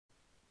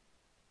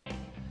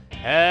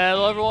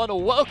Hello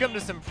everyone, welcome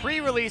to some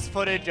pre-release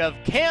footage of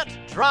Can't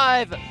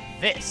Drive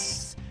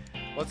This.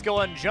 Let's go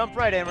and jump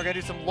right in. We're going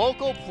to do some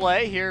local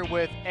play here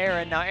with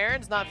Aryn. Now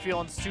Aryn's not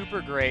feeling super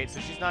great, so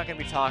she's not going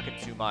to be talking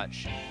too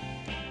much.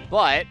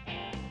 But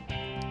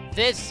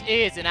this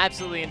is an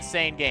absolutely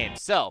insane game.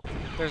 So,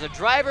 there's a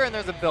driver and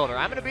there's a builder.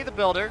 I'm going to be the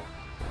builder,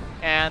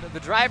 and the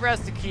driver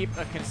has to keep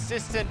a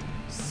consistent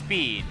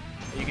speed.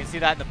 You can see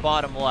that in the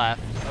bottom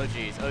left. Oh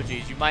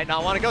geez, you might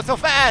not want to go so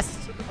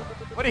fast!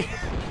 What are you...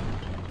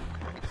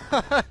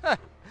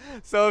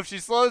 So if she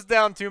slows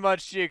down too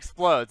much, she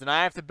explodes, and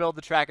I have to build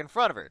the track in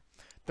front of her.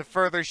 The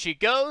further she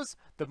goes,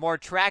 the more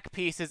track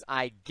pieces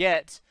I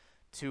get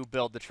to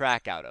build the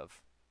track out of.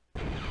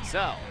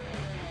 So,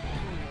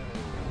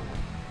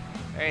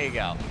 there you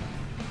go.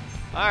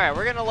 Alright,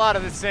 we're getting a lot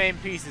of the same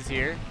pieces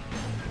here.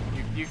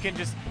 You can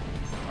just...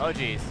 Oh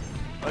geez.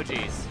 Oh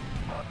geez.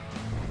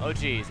 Oh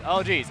geez.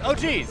 Oh geez. Oh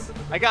geez!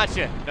 I got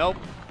you. Nope.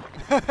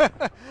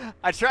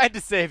 I tried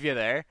to save you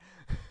there.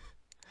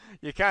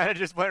 You kind of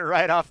just went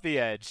right off the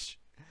edge.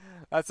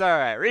 That's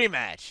alright.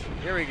 Rematch.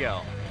 Here we go.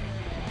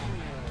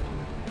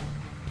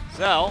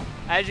 So,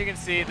 as you can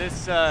see,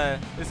 this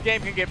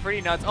game can get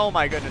pretty nuts. Oh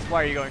my goodness,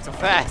 why are you going so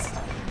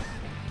fast?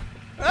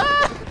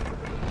 Ah!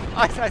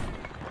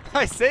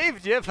 I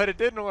saved you, but it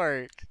didn't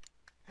work.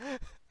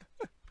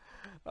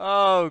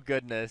 Oh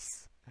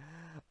goodness.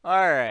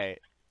 Alright.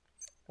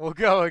 We'll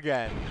go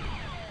again.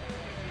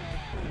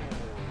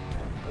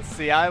 Let's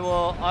see, I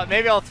will,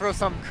 maybe I'll throw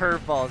some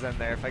curveballs in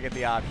there if I get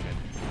the option.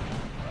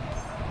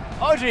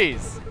 Oh,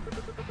 jeez.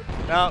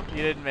 No,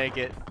 you didn't make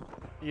it.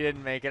 You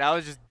didn't make it. I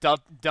was just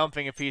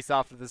dumping a piece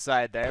off to the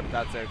side there, but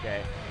that's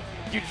okay.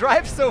 You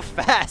drive so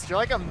fast. You're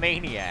like a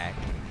maniac.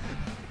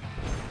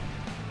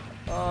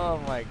 Oh,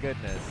 my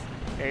goodness.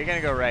 Here, you're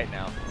going to go right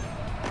now.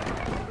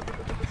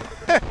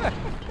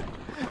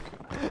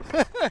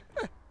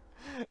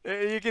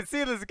 You can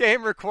see this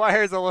game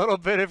requires a little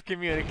bit of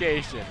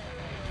communication.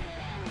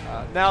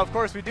 Now, of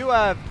course, we do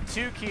have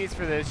 2 keys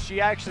for this. She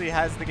actually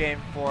has the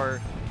game for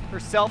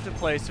herself to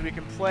play, so we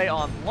can play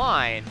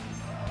online,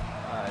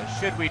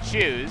 should we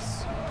choose.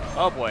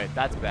 Oh boy,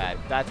 that's bad.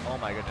 That's, oh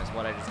my goodness,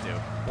 what'd I just do?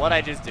 What'd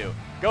I just do?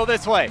 Go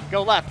this way.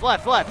 Go left,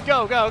 left, left.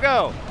 Go, go,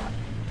 go.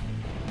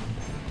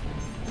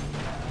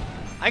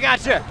 I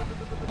gotcha.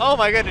 Oh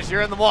my goodness,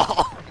 you're in the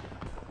wall.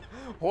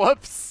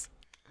 Whoops.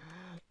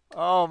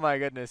 Oh my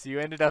goodness,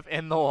 you ended up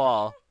in the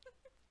wall.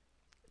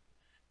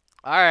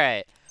 All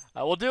right.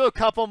 We'll do a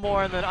couple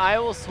more, and then I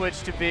will switch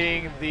to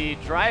being the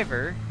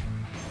driver,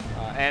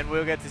 and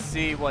we'll get to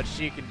see what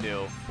she can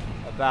do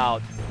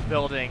about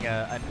building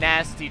a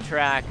nasty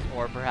track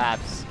or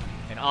perhaps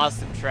an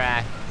awesome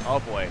track. Oh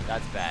boy,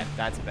 that's bad.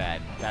 That's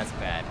bad. That's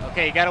bad.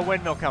 Okay, you got a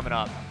windmill coming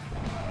up.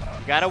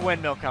 You got a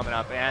windmill coming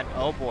up, and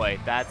oh boy,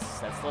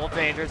 that's a little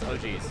dangerous. Oh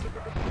geez.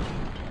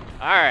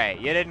 All right,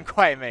 you didn't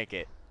quite make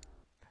it.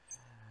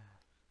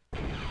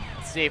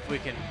 Let's see if we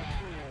can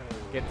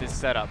get this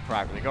set up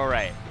properly. Go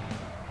right.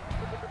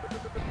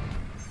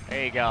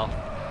 There you go.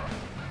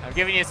 I'm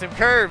giving you some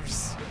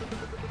curves.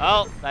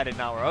 Oh, that did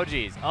not work. Oh,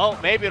 geez. Oh,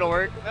 maybe it'll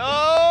work.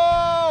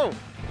 No!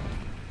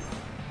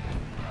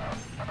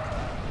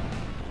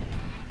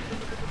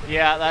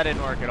 Yeah, that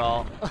didn't work at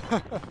all.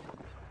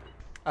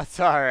 That's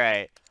all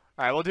right.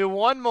 All right, we'll do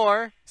one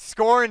more.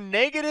 Score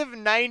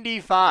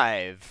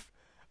 -95.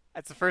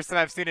 That's the first time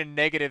I've seen a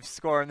negative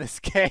score in this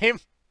game.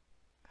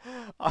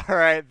 All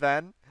right,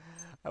 then.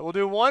 We'll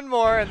do one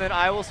more, and then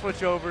I will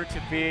switch over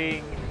to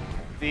being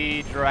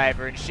the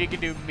driver, and she can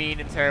do mean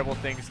and terrible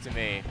things to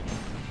me.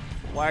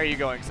 Why are you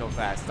going so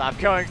fast? Stop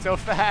going so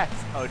fast.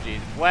 Oh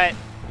geez, it's wet.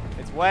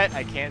 It's wet.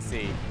 I can't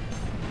see.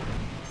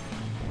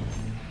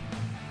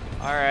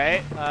 All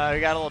right, we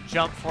got a little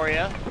jump for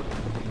you.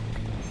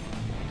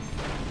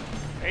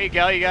 There you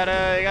go. You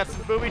got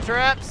some booby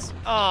traps.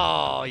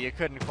 Oh, you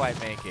couldn't quite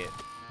make it.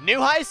 New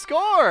high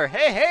score.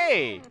 Hey,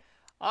 hey.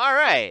 All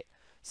right.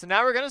 So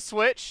now we're gonna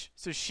switch.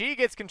 So she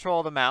gets control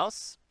of the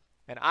mouse,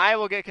 and I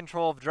will get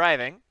control of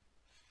driving.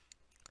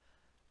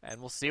 And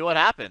we'll see what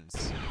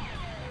happens.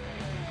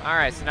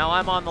 Alright, so now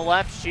I'm on the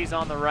left, she's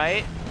on the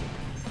right.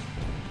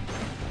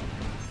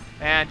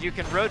 And you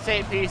can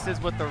rotate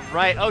pieces with the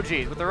right, oh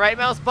geez, with the right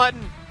mouse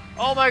button.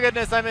 Oh my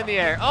goodness, I'm in the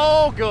air.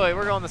 Oh good,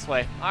 we're going this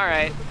way.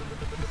 Alright.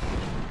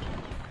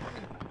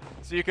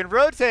 So you can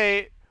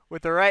rotate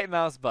with the right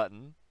mouse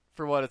button,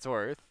 for what it's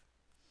worth.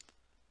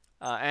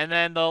 And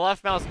then the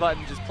left mouse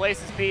button just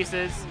places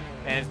pieces,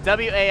 and it's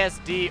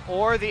WASD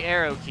or the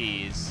arrow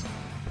keys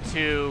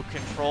to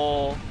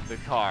control the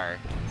car.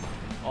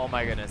 Oh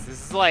my goodness,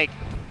 this is like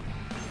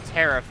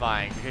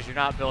terrifying because you're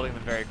not building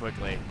them very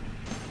quickly.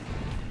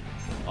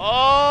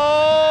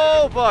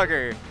 Oh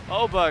bugger,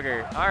 oh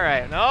bugger. All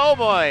right, oh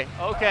boy,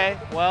 okay,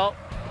 well,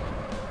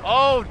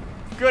 oh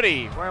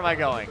goody, where am I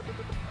going?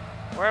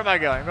 Where am I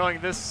going? I'm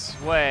going this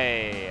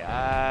way.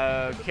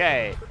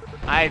 Okay,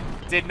 I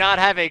did not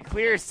have a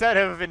clear set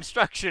of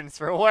instructions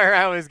for where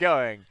I was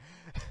going.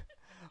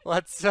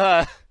 Let's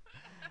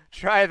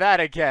try that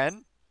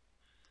again.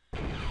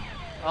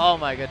 Oh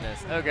my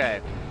goodness. Okay.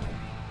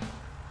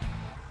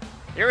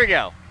 Here we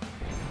go.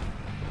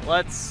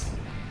 let's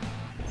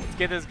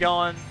get this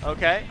going.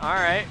 Okay, all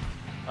right.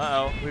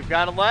 Uh-oh, we've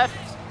got a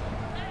left.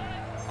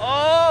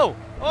 Oh!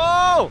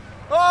 Oh!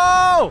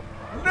 Oh!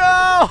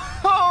 No!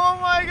 Oh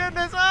my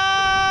goodness!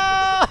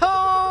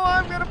 Oh!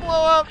 I'm gonna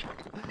blow up.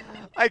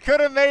 I could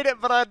have made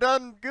it, but I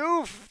done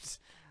goofed.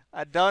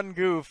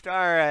 All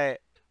right,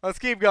 let's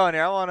keep going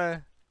here. I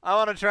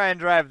wanna try and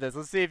drive this.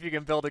 Let's see if you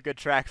can build a good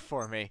track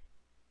for me.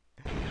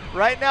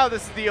 Right now,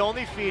 this is the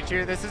only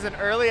feature. This is an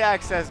early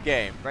access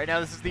game. Right now,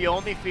 this is the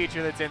only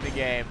feature that's in the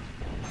game.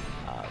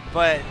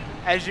 But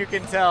as you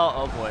can tell,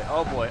 oh boy,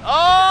 oh boy.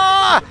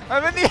 Oh!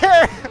 I'm in the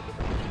air!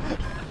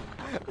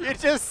 You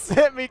just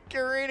sent me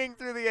careening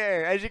through the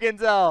air. As you can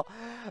tell,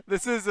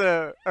 this is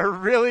a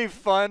really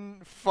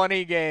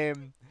funny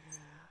game.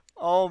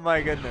 Oh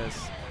my goodness.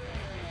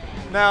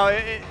 Now,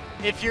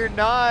 if you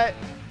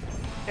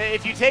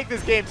take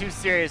this game too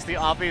seriously,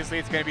 obviously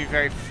it's going to be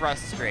very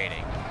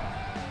frustrating.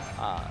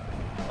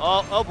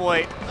 Oh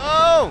boy.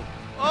 Oh!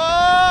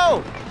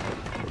 Oh!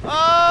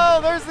 Oh!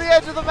 There's the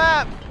edge of the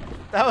map!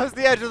 That was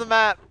the edge of the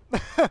map.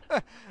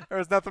 There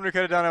was nothing we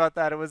could have done about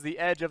that. It was the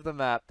edge of the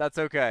map. That's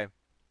okay.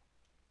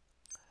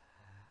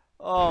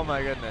 Oh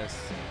my goodness.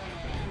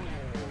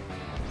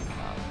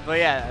 But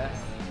yeah,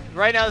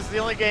 right now this is the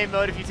only game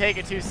mode. If you take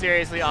it too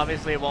seriously,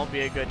 obviously it won't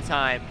be a good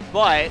time.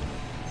 But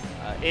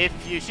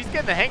she's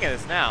getting the hang of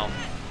this now.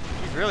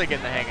 She's really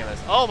getting the hang of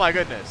this. Oh my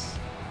goodness.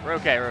 We're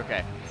okay, we're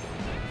okay.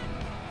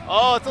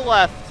 Oh, it's a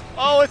left.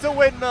 Oh, it's a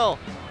windmill.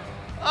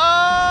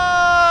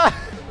 Ah!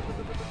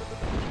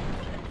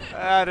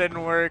 That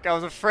didn't work. I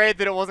was afraid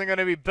that it wasn't going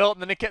to be built,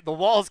 and then the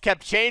walls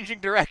kept changing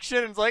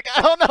direction. It's like,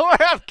 I don't know where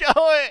I'm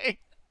going.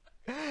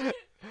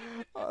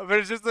 But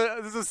it's just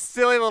this is a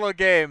silly little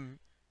game.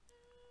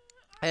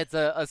 It's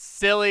a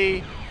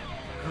silly,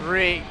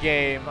 great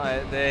game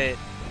that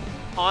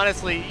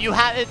honestly you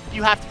have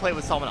to play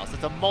with someone else.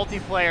 It's a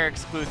multiplayer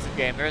exclusive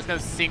game. There is no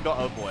single.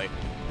 Oh boy,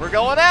 we're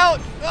going out.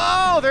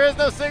 Oh, there is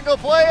no single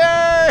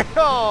player.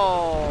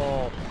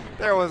 Oh,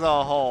 there was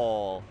a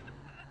hole.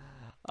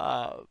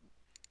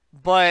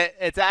 But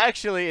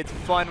it's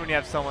fun when you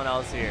have someone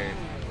else here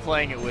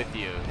playing it with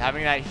you.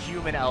 Having that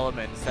human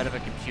element instead of a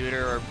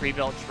computer or a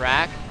pre-built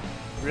track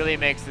really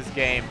makes this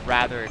game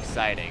rather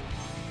exciting.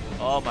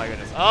 Oh my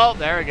goodness. Oh,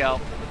 there we go.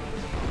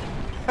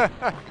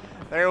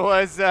 There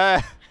was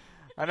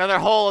another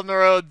hole in the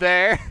road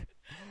there.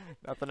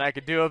 Nothing I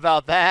could do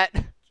about that.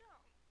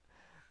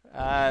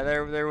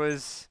 There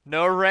was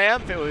no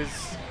ramp. It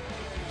was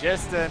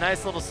just a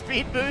nice little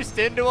speed boost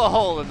into a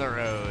hole in the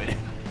road.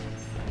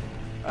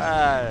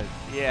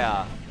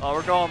 Yeah. Oh,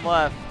 we're going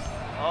left.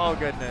 Oh,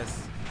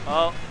 goodness.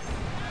 Oh.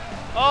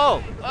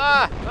 Oh!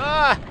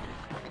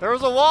 There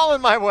was a wall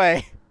in my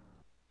way.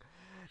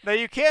 Now,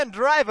 you can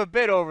drive a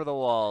bit over the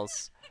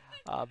walls,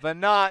 but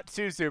not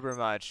too super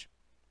much.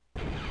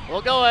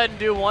 We'll go ahead and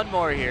do one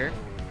more here.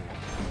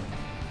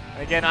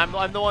 Again, I'm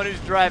the one who's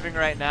driving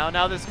right now.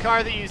 Now, this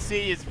car that you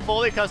see is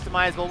fully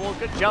customizable. We'll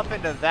jump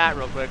into that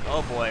real quick.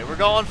 Oh, boy. We're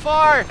going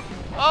far.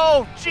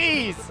 Oh,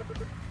 jeez.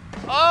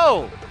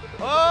 Oh.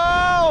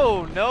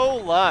 Oh, no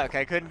luck.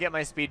 I couldn't get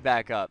my speed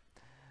back up.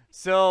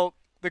 So,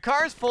 the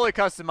car is fully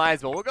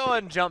customizable. We'll go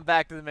ahead and jump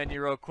back to the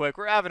menu real quick.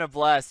 We're having a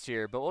blast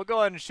here, but we'll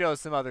go ahead and show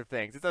some other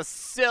things. It's a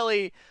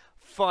silly,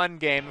 fun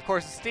game. Of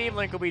course, the Steam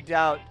link will be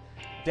down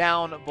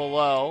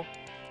below,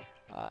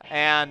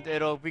 and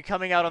it'll be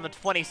coming out on the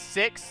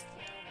 26th,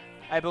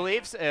 I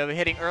believe. So it'll be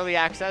hitting early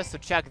access, so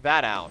check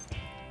that out.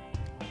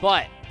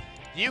 But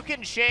you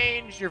can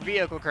change your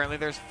vehicle currently.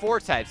 There's 4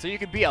 types. So you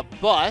could be a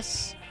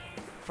bus,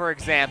 for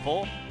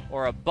example,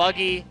 or a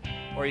buggy,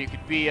 or you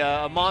could be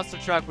a monster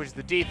truck, which is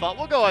the default.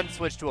 We'll go ahead and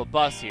switch to a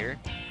bus here.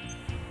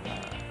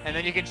 And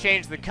then you can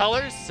change the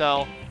colors.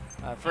 So,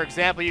 for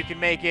example, you can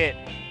make it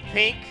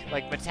pink,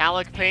 like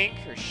metallic pink,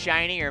 or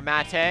shiny, or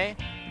matte.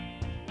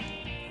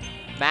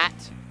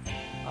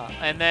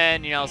 And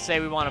then, you know, say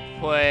we want to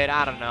put,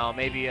 I don't know,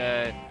 maybe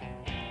a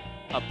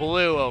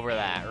blue over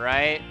that,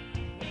 right?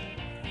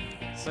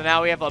 So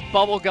now we have a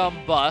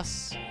bubblegum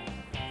bus.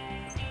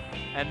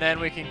 And then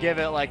we can give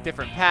it, like,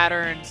 different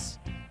patterns.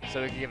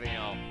 So we can give it, you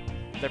know,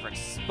 different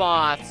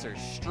spots or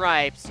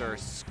stripes or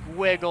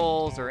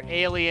squiggles or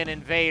alien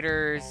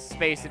invaders,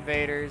 space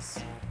invaders,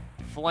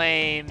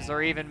 flames,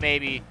 or even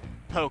maybe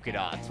polka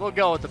dots. We'll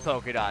go with the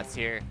polka dots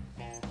here.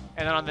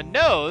 And then on the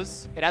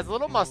nose, it has a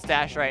little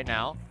mustache right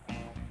now.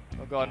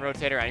 We'll go and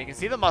rotate around. You can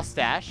see the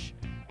mustache.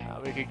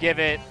 We could give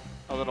it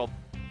a little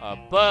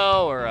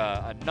bow or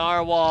a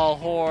narwhal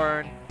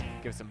horn.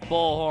 Give some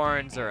bull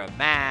horns or a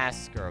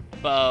mask or a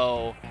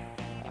bow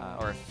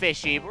or a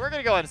fishy. But we're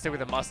going to go ahead and stick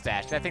with a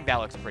mustache. I think that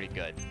looks pretty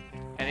good.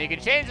 And then you can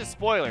change the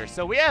spoiler.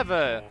 So we have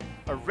a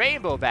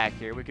rainbow back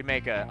here. We can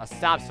make a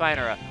stop sign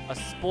or a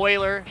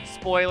spoiler.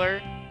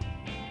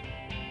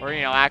 Or,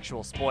 you know,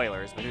 actual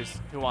spoilers. But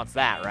who wants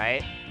that,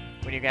 right?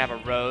 When you can have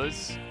a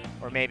rose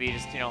or maybe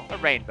just, you know, a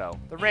rainbow.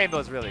 The rainbow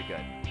is really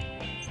good.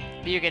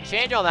 But you can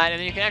change all that, and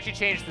then you can actually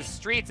change the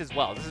streets as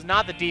well. This is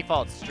not the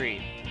default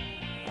street.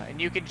 And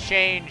you can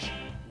change,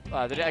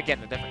 again,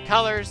 the different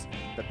colors,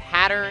 the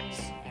patterns,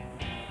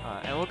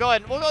 And we'll go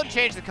ahead and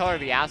change the color of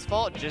the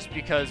asphalt just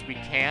because we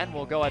can.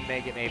 We'll go ahead and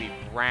make it maybe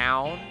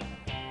brown.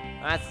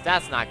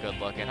 That's not good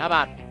looking. How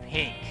about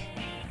pink?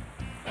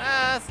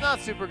 That's not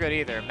super good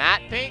either.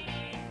 Matte pink?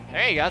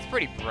 There you go. That's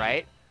pretty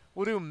bright.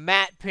 We'll do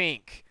matte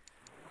pink.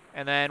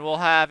 And then we'll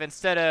have,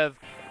 instead of...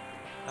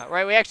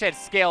 right, we actually had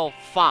scale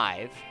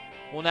 5.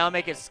 We'll now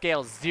make it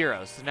scale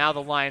 0. So now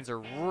the lines are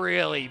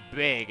really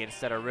big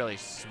instead of really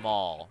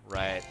small,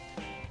 right?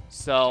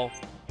 So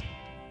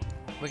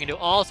we can do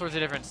all sorts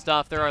of different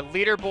stuff. There are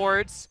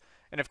leaderboards.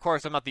 And, of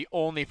course, I'm not the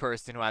only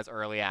person who has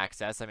early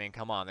access. I mean,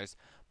 come on. There's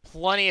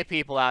plenty of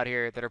people out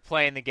here that are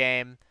playing the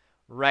game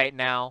right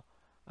now.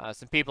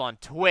 Some people on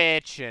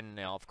Twitch, and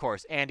of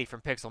course Andy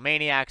from Pixel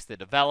Maniacs, the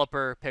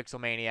developer, Pixel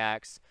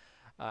Maniacs,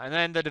 and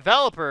then the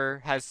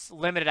developer has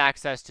limited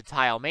access to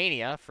Tile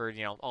Mania for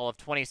all of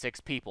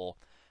 26 people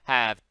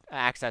have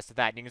access to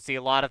that. And you can see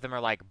a lot of them are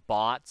like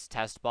bots,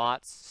 test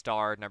bots,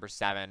 star number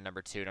 7,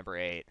 number 2, number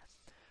 8.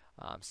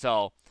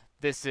 So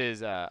this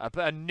is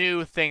a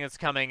new thing that's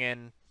coming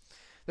in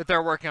that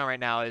they're working on right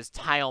now is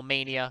Tile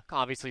Mania,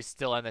 obviously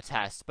still in the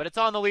test, but it's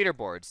on the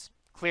leaderboards.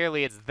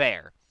 Clearly it's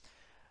there.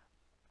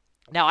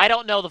 Now, I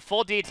don't know the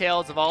full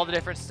details of all the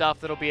different stuff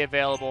that'll be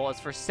available. As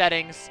for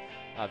settings,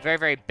 very,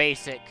 very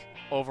basic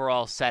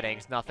overall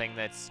settings. Nothing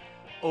that's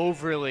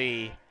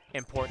overly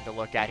important to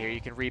look at here.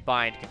 You can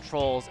rebind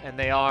controls, and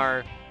they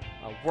are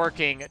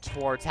working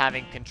towards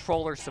having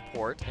controller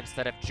support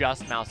instead of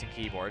just mouse and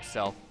keyboard.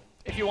 So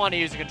if you want to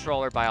use a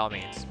controller, by all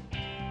means.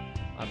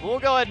 But we'll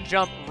go ahead and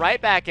jump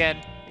right back in.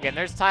 Again,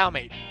 there's Tile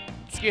Mania.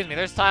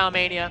 There's Tile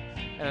Mania,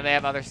 and then they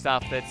have other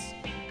stuff that's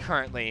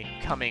currently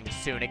coming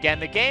soon. Again,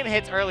 the game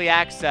hits early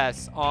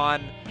access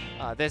on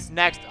this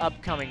next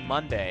upcoming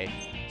Monday.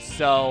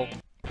 So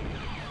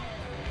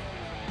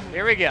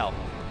here we go.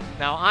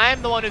 Now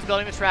I'm the one who's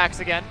building the tracks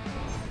again,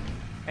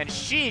 and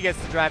she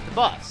gets to drive the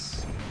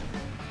bus.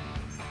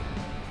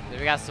 Then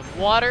we got some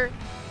water,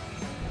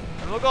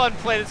 and we'll go ahead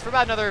and play this for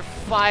about another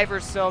 5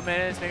 or so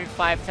minutes, maybe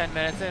 5-10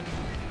 minutes. And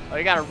oh,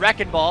 you got a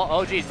wrecking ball.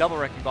 Oh geez, double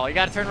wrecking ball. You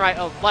got to turn right.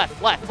 Oh,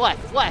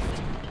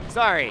 left.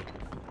 Sorry.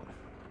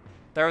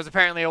 There was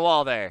apparently a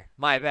wall there.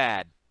 My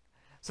bad.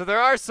 So there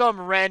are some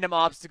random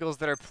obstacles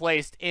that are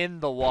placed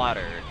in the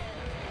water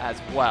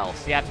as well.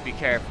 So you have to be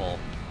careful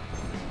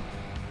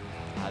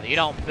that you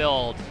don't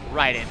build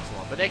right into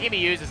them. But they can be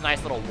used as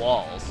nice little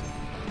walls.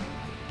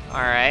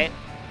 Alright.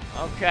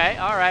 Okay.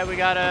 Alright. We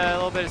got a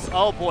little bit of...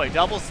 Oh boy.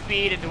 Double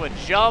speed into a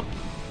jump.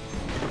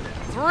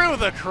 Through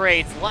the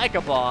crates like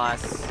a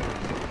boss.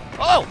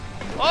 Oh!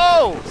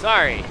 Oh!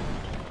 Sorry.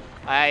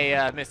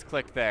 I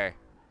misclicked there.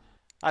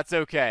 That's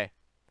okay.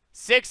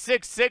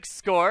 666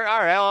 score. All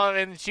right, well,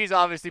 and she's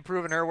obviously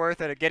proven her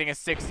worth at getting a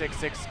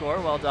 666 score.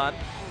 Well done.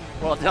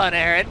 Well done,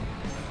 Aryn.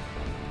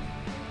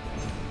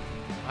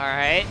 All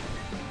right.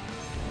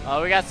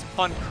 Oh, we got some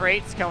fun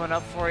crates coming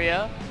up for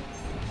you.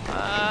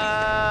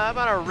 How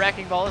about a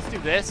wrecking ball? Let's do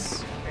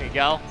this. There you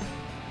go.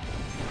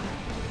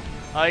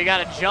 Oh, you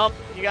got to jump.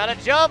 You got to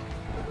jump.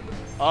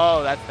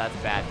 Oh, that's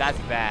bad. That's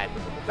bad.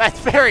 That's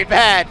very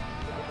bad.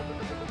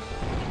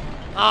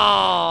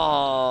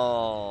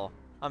 Oh,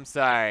 I'm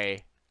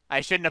sorry. I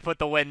shouldn't have put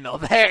the windmill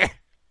there.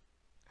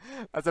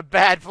 That's a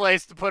bad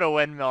place to put a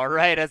windmill,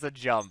 right as a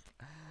jump.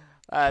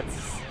 That's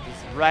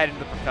just right into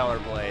the propeller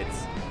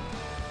blades.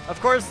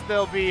 Of course,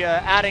 they'll be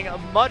adding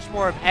much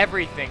more of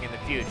everything in the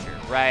future,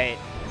 right?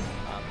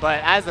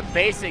 But as a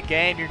basic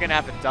game, you're going to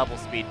have a double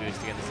speed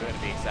boost again. This is going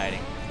to be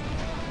exciting.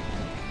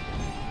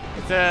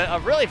 It's a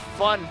really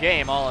fun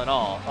game, all in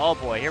all. Oh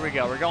boy, here we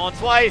go. We're going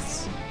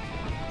twice.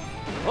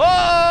 Whoa!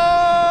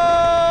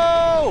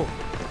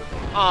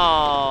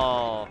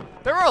 Oh.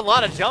 There were a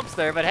lot of jumps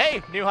there, but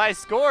hey, new high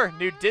score,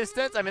 new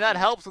distance. I mean, that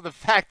helps with the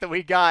fact that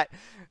we got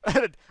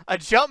a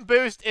jump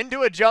boost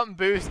into a jump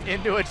boost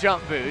into a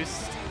jump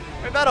boost.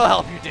 And that'll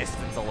help you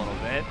distance a little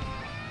bit.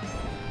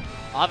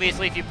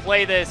 Obviously, if you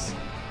play this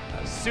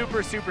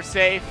super, super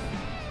safe,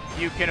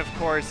 you can, of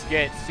course,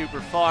 get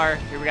super far.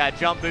 Here we got a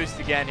jump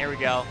boost again. Here we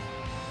go.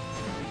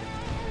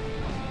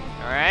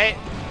 All right.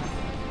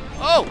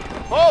 Oh,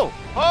 oh,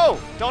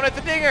 oh, don't hit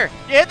the dinger.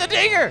 You hit the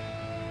dinger.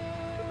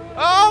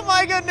 Oh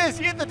my goodness,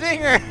 you hit the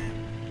dinger.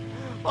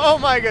 Oh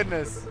my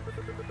goodness.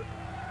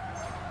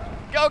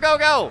 Go, go,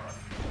 go.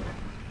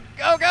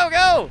 Go, go,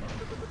 go.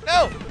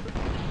 No.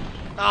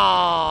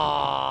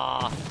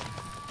 Aww.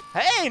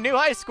 Hey, new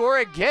high score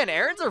again.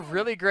 Aryn's a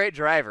really great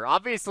driver.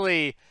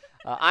 Obviously,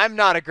 I'm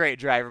not a great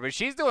driver, but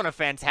she's doing a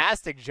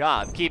fantastic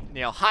job. Keep,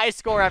 high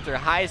score after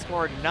high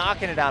score,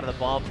 knocking it out of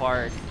the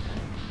ballpark.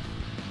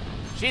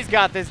 She's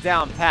got this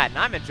down pat, and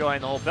I'm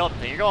enjoying the whole build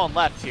thing. You're going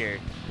left here.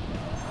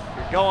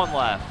 You're going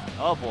left.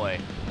 Oh, boy.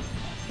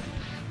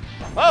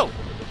 Oh!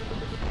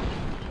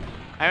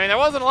 I mean, there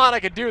wasn't a lot I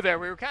could do there.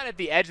 We were kind of at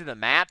the edge of the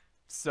map,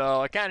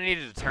 so I kind of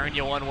needed to turn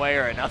you one way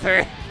or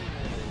another.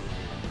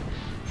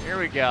 Here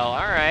we go. All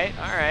right,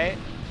 all right.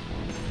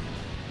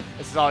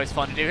 This is always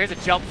fun to do. Here's a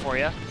jump for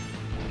you.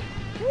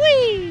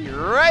 Whee!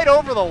 Right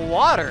over the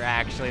water,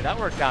 actually. That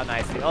worked out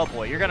nicely. Oh,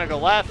 boy. You're going to go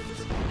left.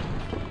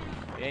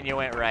 And you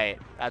went right.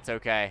 That's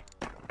okay.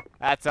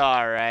 That's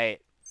all right.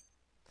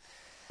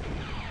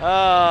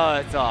 Oh,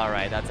 it's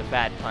alright. That's a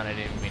bad pun. I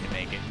didn't mean to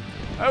make it.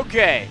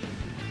 Okay.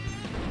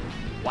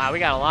 Wow, we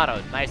got a lot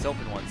of nice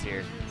open ones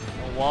here.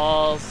 No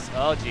walls.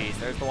 Oh, geez.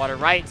 There's the water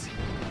right.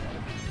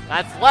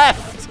 That's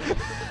left.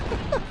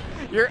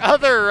 Your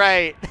other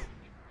right.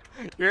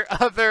 Your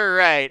other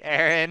right,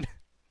 Aryn.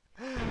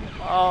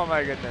 Oh,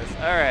 my goodness.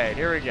 All right,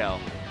 here we go.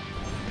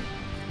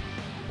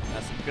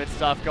 Got some good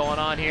stuff going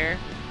on here.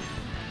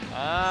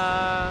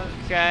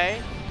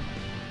 Okay.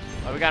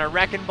 Oh, we got a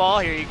wrecking ball.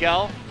 Here you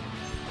go.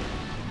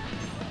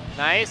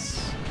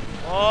 Nice.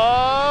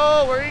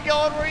 Oh, where are you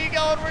going? Where are you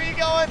going? Where are you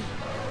going?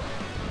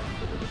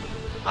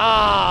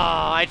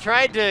 Ah, I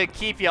tried to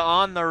keep you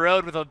on the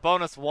road with a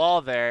bonus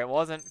wall there. It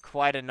wasn't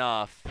quite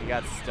enough. You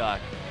got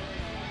stuck.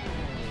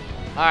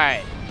 All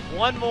right,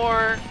 one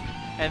more,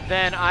 and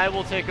then I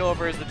will take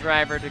over as the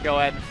driver to go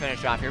ahead and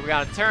finish off here. We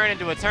got a turn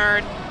into a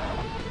turn.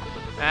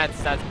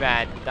 That's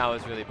bad. That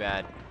was really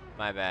bad.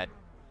 My bad.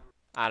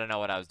 I don't know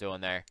what I was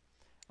doing there.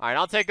 All right,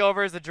 I'll take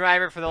over as the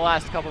driver for the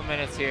last couple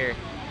minutes here.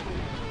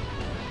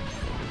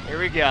 Here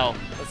we go.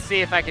 Let's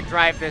see if I can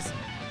drive this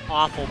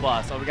awful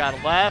bus. Oh, we got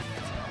a left.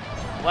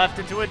 Left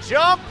into a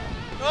jump.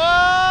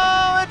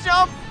 Oh, a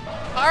jump.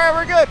 All right,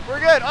 we're good. We're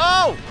good.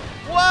 Oh,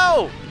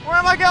 whoa. Where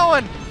am I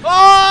going?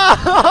 Oh,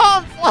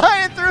 I'm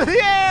flying through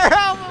the air.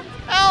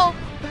 Help.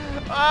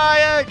 Oh,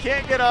 yeah, I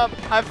can't get up.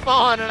 I've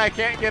fallen and I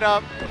can't get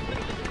up.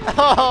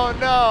 Oh,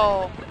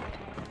 no.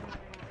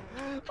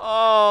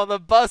 Oh, the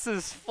bus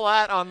is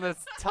flat on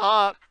this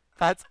top.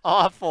 That's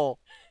awful.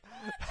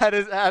 That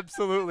is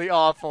absolutely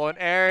awful. And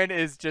Aryn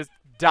is just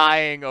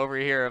dying over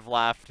here of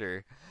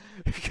laughter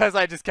because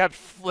I just kept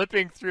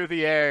flipping through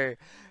the air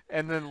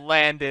and then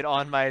landed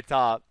on my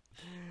top.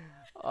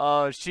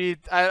 Oh,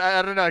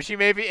 I don't know. She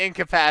may be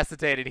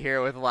incapacitated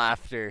here with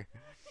laughter.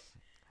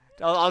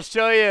 I'll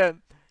show you.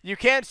 You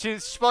can't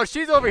choose. Well,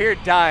 she's over here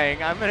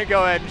dying. I'm going to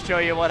go ahead and show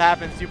you what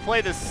happens. You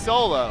play this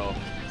solo.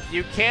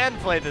 You can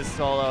play this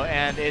solo,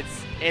 and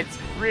it's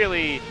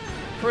really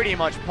pretty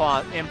much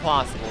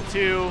impossible.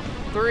 2,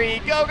 3,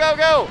 go, go,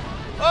 go!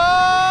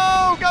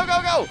 Oh, go,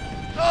 go, go!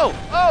 Oh,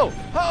 oh,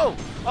 oh!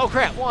 Oh,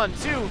 crap, 1,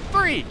 2,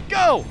 3,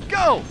 go,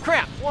 go!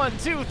 Crap, 1,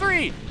 2,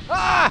 3!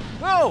 Ah,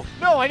 no,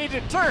 no, I need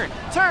to turn,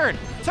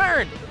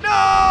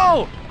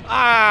 no!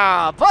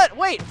 Ah, but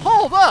wait,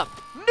 hold up!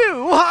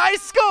 New high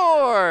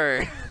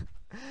score!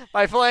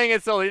 By playing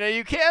it solo. You know,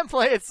 you can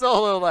play it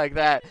solo like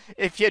that.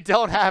 If you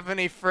don't have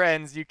any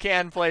friends, you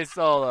can play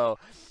solo.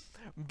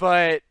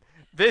 But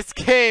this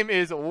game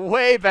is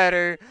way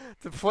better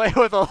to play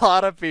with a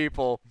lot of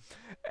people.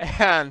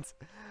 And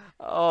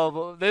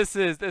oh, this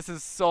is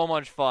so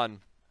much fun.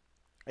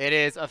 It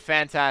is a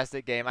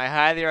fantastic game. I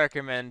highly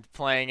recommend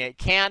playing it.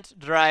 Can't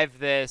drive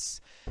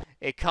this.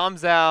 It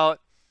comes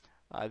out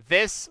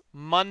this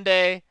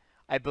Monday.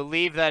 I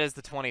believe that is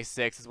the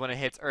 26th is when it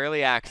hits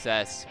early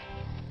access.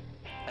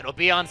 It'll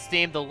be on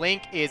Steam. The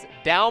link is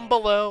down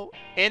below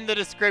in the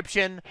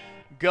description.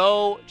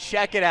 Go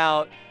check it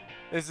out.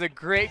 This is a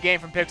great game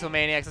from Pixel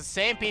Maniacs, the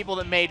same people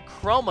that made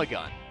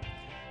Chromagun.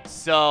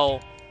 So,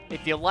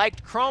 if you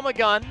liked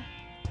Chromagun,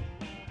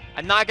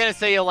 I'm not going to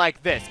say you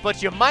like this,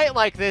 but you might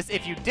like this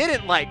if you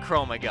didn't like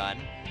Chromagun.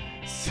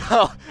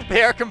 So,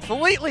 they are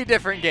completely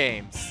different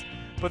games,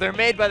 but they're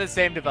made by the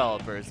same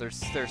developers.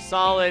 They're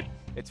solid.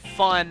 It's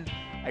fun.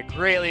 I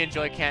greatly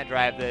enjoy Can't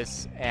Drive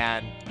This,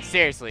 and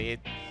seriously,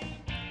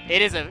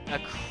 it is a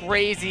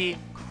crazy,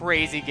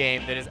 crazy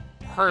game that is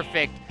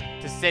perfect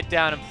to sit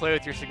down and play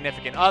with your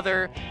significant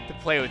other, to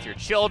play with your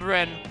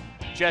children,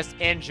 just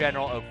in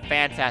general, a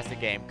fantastic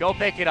game. Go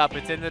pick it up.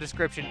 It's in the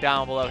description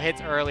down below.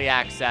 Hits early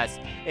access.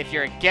 If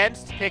you're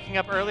against picking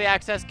up early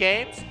access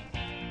games,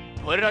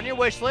 put it on your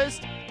wish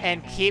list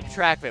and keep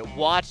track of it.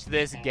 Watch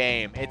this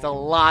game. It's a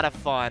lot of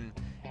fun.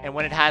 And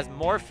when it has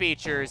more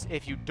features,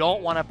 if you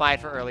don't want to buy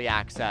it for early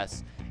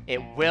access,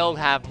 it will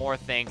have more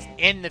things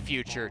in the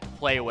future to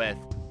play with.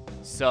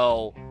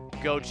 So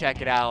go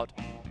check it out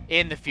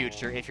in the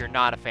future if you're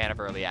not a fan of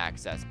early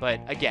access. But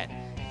again,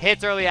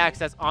 hits early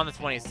access on the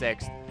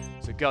 26th,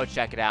 so go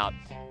check it out.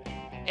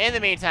 In the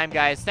meantime,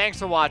 guys, thanks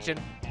for watching.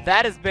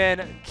 That has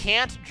been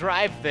Can't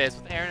Drive This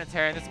with Aryn and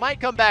Terran. This might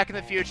come back in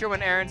the future when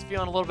Aryn's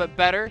feeling a little bit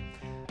better.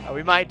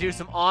 We might do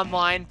some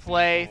online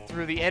play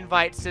through the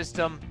invite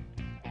system,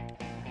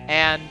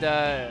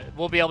 and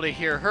we'll be able to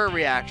hear her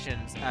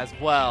reactions as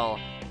well,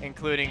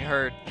 including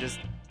her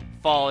just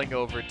falling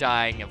over,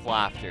 dying of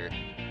laughter.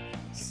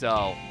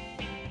 So,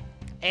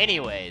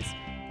 anyways,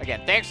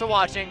 again, thanks for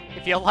watching.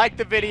 If you liked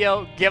the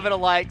video, give it a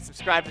like,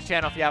 subscribe to the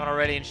channel if you haven't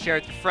already, and share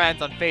it with your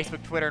friends on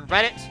Facebook, Twitter, and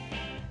Reddit.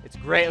 It's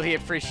greatly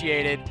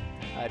appreciated.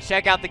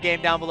 Check out the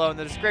game down below in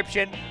the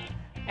description,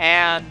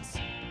 and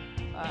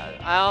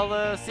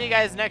I'll see you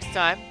guys next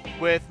time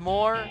with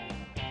more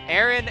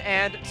Aryn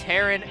and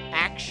Terran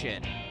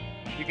action.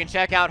 You can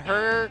check out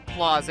her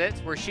closet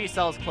where she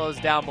sells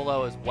clothes down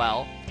below as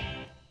well.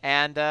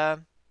 And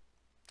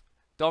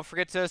don't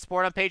forget to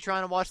support on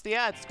Patreon and watch the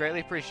ads. It's greatly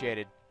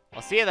appreciated.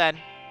 I'll see you then.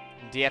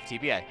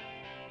 DFTBA.